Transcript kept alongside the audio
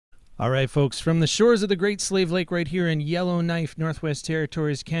All right, folks, from the shores of the Great Slave Lake right here in Yellowknife, Northwest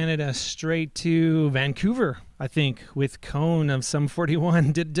Territories, Canada, straight to Vancouver, I think, with Cone of Sum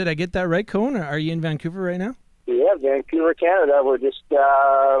 41. Did I get that right, Cone? Are you in Vancouver right now? Yeah, Vancouver, Canada. We're going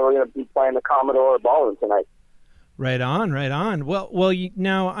to be playing the Commodore Ballroom tonight. Right on, right on. Well,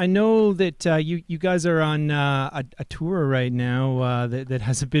 now I know that you guys are on a tour right now that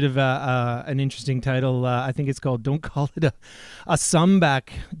has a bit of an interesting title. I think it's called "Don't Call It a Sumback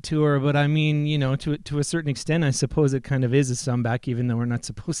Tour," but I mean, you know, to a certain extent, I suppose it kind of is a sumback, even though we're not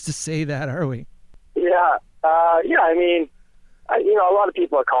supposed to say that, are we? Yeah, I mean, a lot of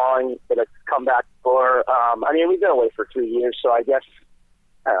people are calling it a comeback tour. I mean, we've been away for 3 years, so I guess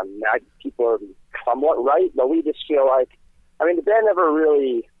people are somewhat right, but we just feel like, I mean, the band never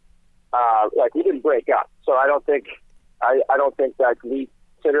really, we didn't break up, so I don't think that we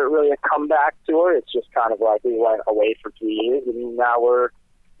consider it really a comeback tour. It's just kind of like we went away for 3 years, and now we're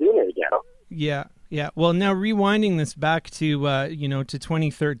doing it again. Yeah. Well, now rewinding this back to, to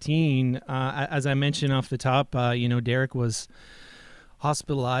 2013, as I mentioned off the top, Deryk was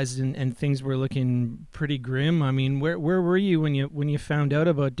hospitalized and things were looking pretty grim. I mean, where were you when you found out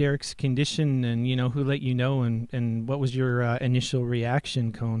about Deryk's condition, and who let you know, and what was your initial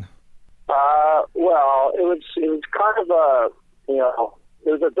reaction, Cone? Well, it was kind of it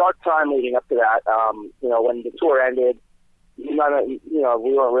was a dark time leading up to that. When the tour ended, we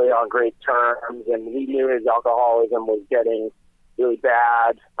weren't really on great terms, and we knew his alcoholism was getting really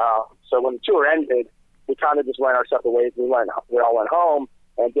bad. So when the tour ended, we kind of just went our separate ways. We all went home,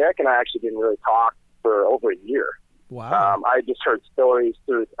 and Deryk and I actually didn't really talk for over a year. Wow. I just heard stories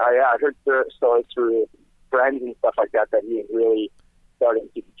through. I heard stories through friends and stuff like that he was really starting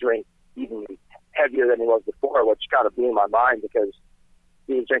to drink even heavier than he was before, which kind of blew my mind because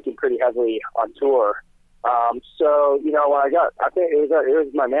he was drinking pretty heavily on tour. So when I think it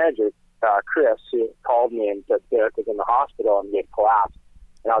was my manager, Chris, who called me and said Deryk was in the hospital and he had collapsed,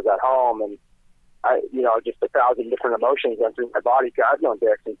 and I was at home, and just 1,000 different emotions went through my body. I've known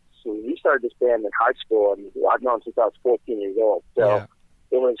Deryk since we started this band in high school, and I've known him since I was 14 years old. So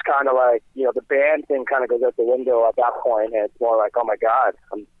It was kind of like, the band thing kind of goes out the window at that point, and it's more like, oh my God,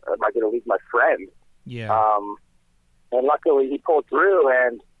 am I going to lose my friend? Yeah. And luckily he pulled through,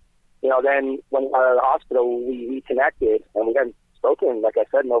 and, then when we got out of the hospital, we reconnected, and we hadn't spoken, like I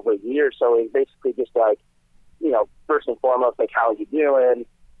said, in over a year. So it was basically just like, first and foremost, like, how are you doing?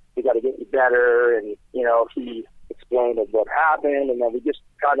 We got to get you better. And, he explained what happened. And then we just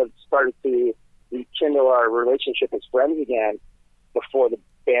kind of started to rekindle our relationship as friends again before the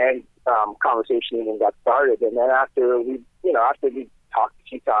band conversation even got started. And then after we talked a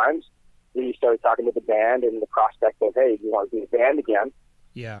few times, we started talking to the band and the prospect of, hey, do you want to do the band again?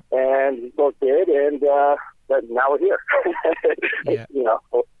 Yeah. And we both did. And now we're here, yeah.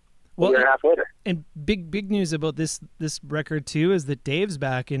 A year and a half later. And big news about this record too is that Dave's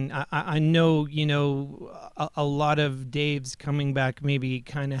back, and I know a lot of Dave's coming back maybe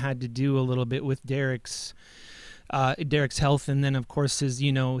kind of had to do a little bit with Deryk's health, and then of course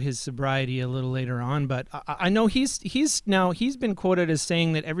his sobriety a little later on. But I know he's been quoted as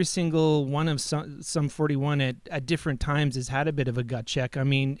saying that every single one of Sum 41 at different times has had a bit of a gut check. I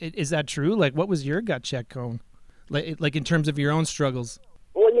mean, is that true? Like, what was your gut check, Cone? Like in terms of your own struggles?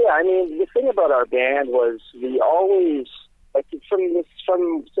 Well, yeah, I mean, the thing about our band was we always, since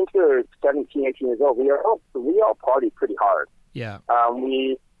we were 17, 18 years old, we all partied pretty hard. Yeah.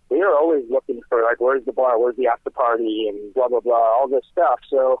 We were always looking for, like, where's the bar, where's the after party, and blah, blah, blah, all this stuff.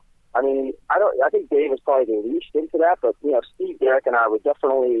 So, I mean, I think Dave was probably the least into that, but, Steve, Deryk, and I were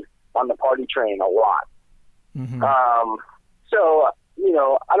definitely on the party train a lot. Mm-hmm. So,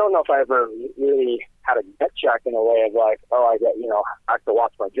 I don't know if I ever really had a gut check in a way of like, I have to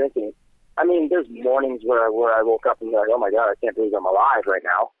watch my drinking. I mean, there's mornings where I woke up and be like, oh my God, I can't believe I'm alive right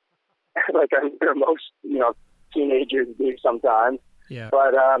now. Like I'm sure most, teenagers do sometimes. Yeah.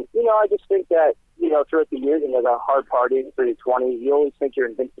 But, I just think that, throughout the years and as a hard party through your 20s, you always think you're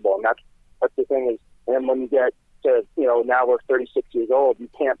invincible. And that's the thing is, and when you get to, now we're 36 years old, you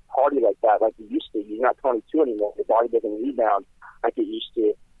can't party like that like you used to. You're not 22 anymore. Your body doesn't rebound like it used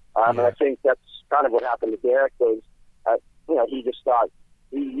to. And I think that's kind of what happened to Deryk was, he just thought,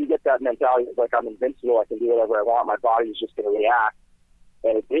 you get that mentality of like, I'm invincible, I can do whatever I want, my body's just going to react.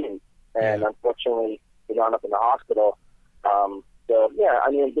 And it didn't. And unfortunately, he wound up in the hospital.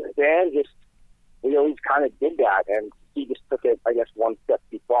 The band we always kind of did that, and he just took it, I guess, one step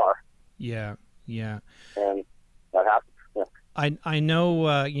too far. Yeah. And that happened. Yeah. I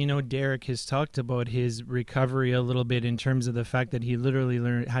know, you know, Deryk has talked about his recovery a little bit in terms of the fact that he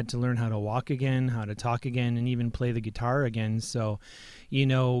literally had to learn how to walk again, how to talk again, and even play the guitar again. So, you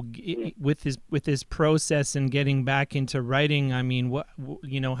know, with his process and getting back into writing, I mean,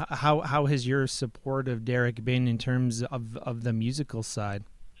 you know, how has your support of Deryk been in terms of the musical side?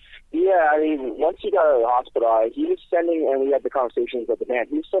 Yeah, I mean, once he got out of the hospital, he was sending, and we had the conversations with the band,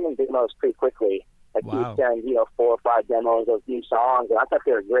 he was sending demos pretty quickly. Like, he would send, you know, 4 or 5 demos of new songs, and I thought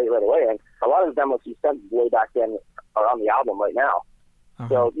they were great right away. And a lot of the demos he sent way back then are on the album right now.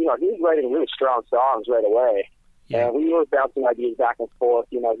 So, you know, he was writing really strong songs right away. Yeah. And we were bouncing ideas back and forth.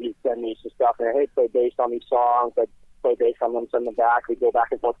 You know, he'd send me some stuff, and hey, play bass on these songs. I'd play bass on them, send them back. We'd go back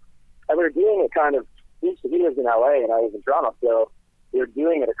and forth. And we were doing it kind of, he lives in L.A., and I was in Toronto, so we were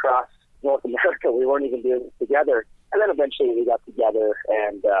doing it across North America. We weren't even doing it together. And then eventually we got together,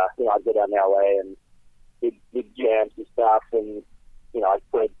 and, you know, I'd go down to L.A., and we'd jam some stuff, and, you know,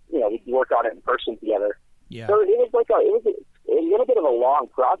 we'd work on it in person together. Yeah. So it was like it was a little bit of a long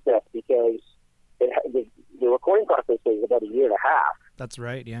process because the recording process was about 1.5 years. That's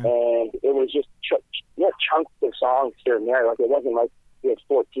right, yeah. And it was just chunks of songs here and there. Like, it wasn't like we had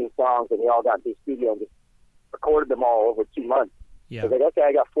 14 songs and we all got into the studio and just recorded them all over 2 months. Yeah. So like, okay,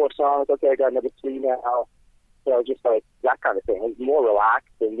 I got 4 songs. Okay, I got another 3 now. So just like that kind of thing. It was more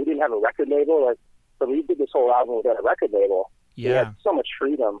relaxed, and we didn't have a record label. Like, so we did this whole album without a record label. Yeah. We had so much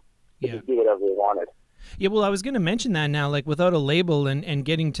freedom to just do whatever we wanted. Yeah, well, I was going to mention that now, like without a label and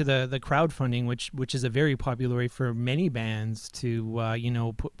getting to the crowdfunding, which is a very popular way for many bands to, you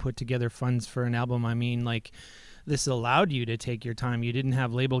know, put together funds for an album. I mean, like, this allowed you to take your time. You didn't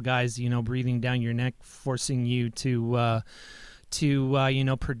have label guys, you know, breathing down your neck, forcing you to you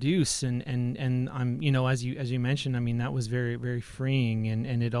know, produce, and I'm, you know, as you mentioned, I mean, that was very, very freeing,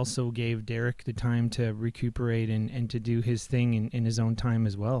 and it also gave Deryk the time to recuperate and to do his thing in his own time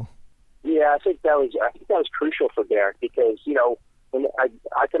as well. Yeah, I think that was crucial for Deryk, because, you know, when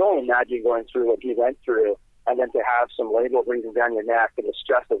I could only imagine going through what he went through, and then to have some label breathing down your neck, and the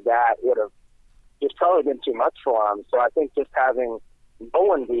stress of that would have just probably been too much for him. So I think just having no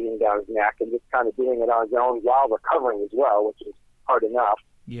one breathing down his neck and just kind of doing it on his own while recovering as well, which is hard enough.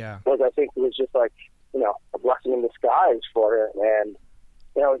 Yeah. Was, I think, it was just like, you know, a blessing in disguise for him. And,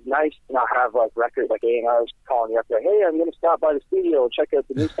 you know, it was nice to not have like records like A&R calling you up there, hey, I'm going to stop by the studio and check out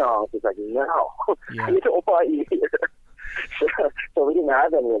the new songs. It's like, no, yeah. I don't want you here. So we didn't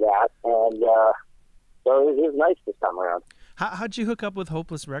have any of that. And so it was nice this time around. How'd you hook up with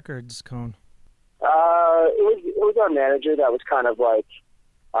Hopeless Records, Cone? It was our manager that was kind of like,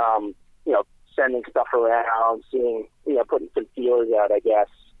 you know, sending stuff around, seeing, you know, putting some feelers out, I guess,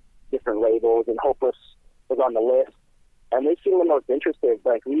 different labels, and Hopeless was on the list. And they seemed the most interested.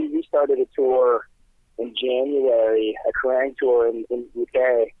 Like, we started a tour in January, a Kerrang tour in the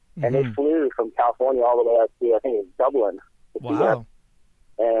UK, and they flew from California all the way up to, I think it was Dublin. Wow.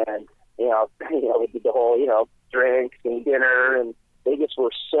 And, you know, we did the whole, you know, drinks and dinner, and they just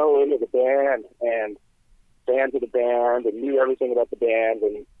were so into the band and fans of the band and knew everything about the band.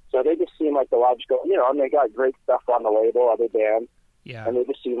 And so they just seemed like the logical, you know, and they got great stuff on the label, other bands. Yeah. And they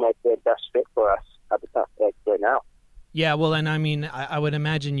just seemed like the best fit for us at the time, like right now. Yeah, well, and I mean, I would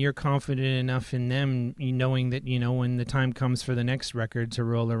imagine you're confident enough in them, knowing that, you know, when the time comes for the next record to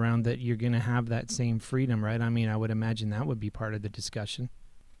roll around, that you're going to have that same freedom, right? I mean, I would imagine that would be part of the discussion.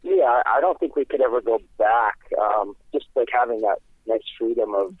 Yeah, I don't think we could ever go back. Just like having that nice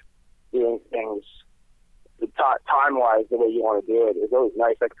freedom of doing things time-wise the way you want to do it is always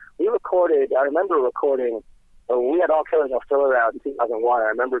nice. Like, I remember recording, we had All Killers No Filler out in 2001. I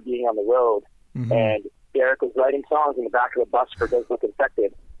remember being on the road, and Deryk was writing songs in the back of the bus for Does Look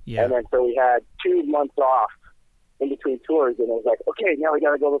Infected. Yeah. And then so we had 2 months off in between tours, and it was like, okay, now we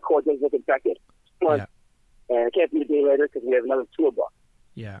got to go record Does Look Infected. Yeah. And it can't be a day later because we have another tour book.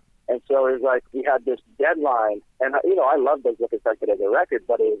 Yeah. And so it was like we had this deadline, and, you know, I love Does Look Infected as a record,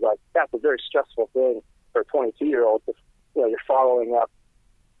 but it was like, that's a very stressful thing for a 22-year-old. You know, you're following up,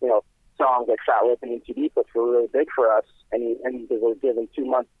 you know, songs like Fat Lip and In Too Deep, which were really big for us, and they were given 2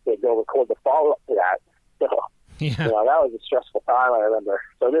 months to go record the follow-up to that. So, yeah. You know, that was a stressful time, I remember.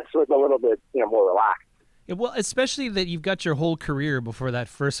 So this was a little bit, you know, more relaxed. Yeah, well, especially that you've got your whole career before that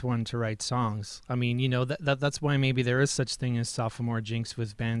first one to write songs. I mean, you know, that's why maybe there is such thing as sophomore jinx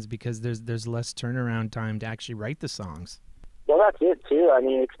with bands, because there's less turnaround time to actually write the songs. Well, that's it, too. I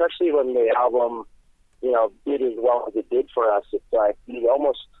mean, especially when the album, you know, did as well as it did for us. It's like you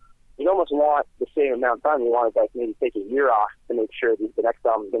almost want the same amount of time. You want to, like, maybe take a year off to make sure that the next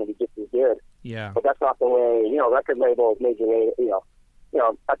album is going to be just as good. Yeah. But that's not the way, you know, record labels, major labels, you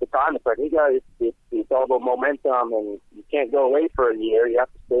know, at the time it's like, you guys, it's all about momentum, and you can't go away for a year. You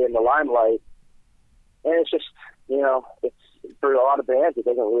have to stay in the limelight. And it's just, it's for a lot of bands, it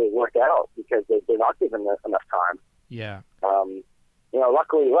doesn't really work out because they're not given enough time. Yeah.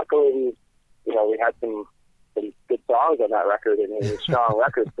 Luckily, we had some good songs on that record, and it was a strong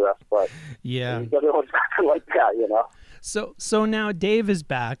record for us. But yeah, everyone's not like that, So now Dave is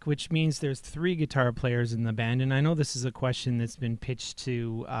back, which means there's 3 guitar players in the band, and I know this is a question that's been pitched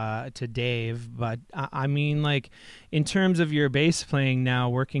to Dave, but I mean, like, in terms of your bass playing now,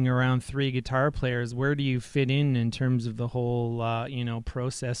 working around 3 guitar players, where do you fit in terms of the whole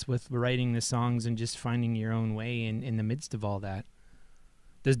process with writing the songs and just finding your own way in the midst of all that?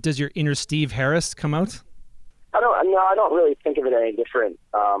 Does your inner Steve Harris come out? I don't really think of it any different.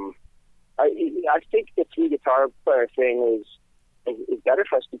 I think the 3 guitar player thing is better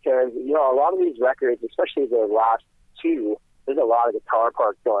for us because, a lot of these records, especially the last 2, there's a lot of guitar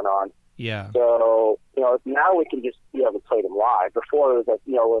parts going on. Yeah. So, now we can just be able to play them live. Before it was like,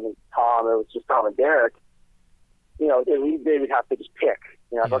 when it was just Tom and Deryk, they would have to just pick.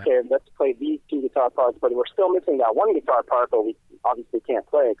 Okay, let's play these 2 guitar parts, but we're still missing that 1 guitar part, but we obviously can't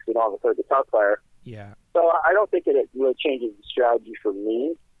play it because we don't have a 3rd guitar player. Yeah. So I don't think it really changes the strategy for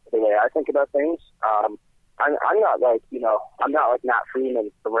me, the way I think about things. I'm not like, I'm not like Matt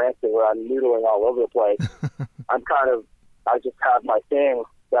Freeman from Rancid where I'm noodling all over the place. I just have my thing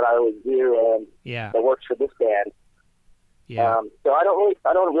that I always do and that works for this band. Yeah. So I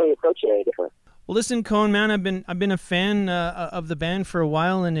don't really approach it any different. Well, listen, Cone, man, I've been a fan of the band for a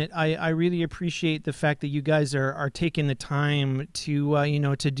while, and I really appreciate the fact that you guys are taking the time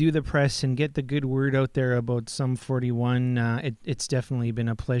to to do the press and get the good word out there about Sum 41. It's definitely been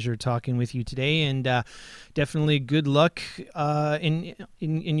a pleasure talking with you today, and definitely good luck in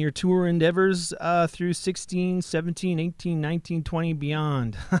your tour endeavors through 16, 17, 18, 19, 20,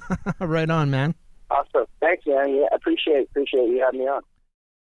 beyond. Right on, man. Awesome. Thanks, man. Yeah, appreciate you having me on.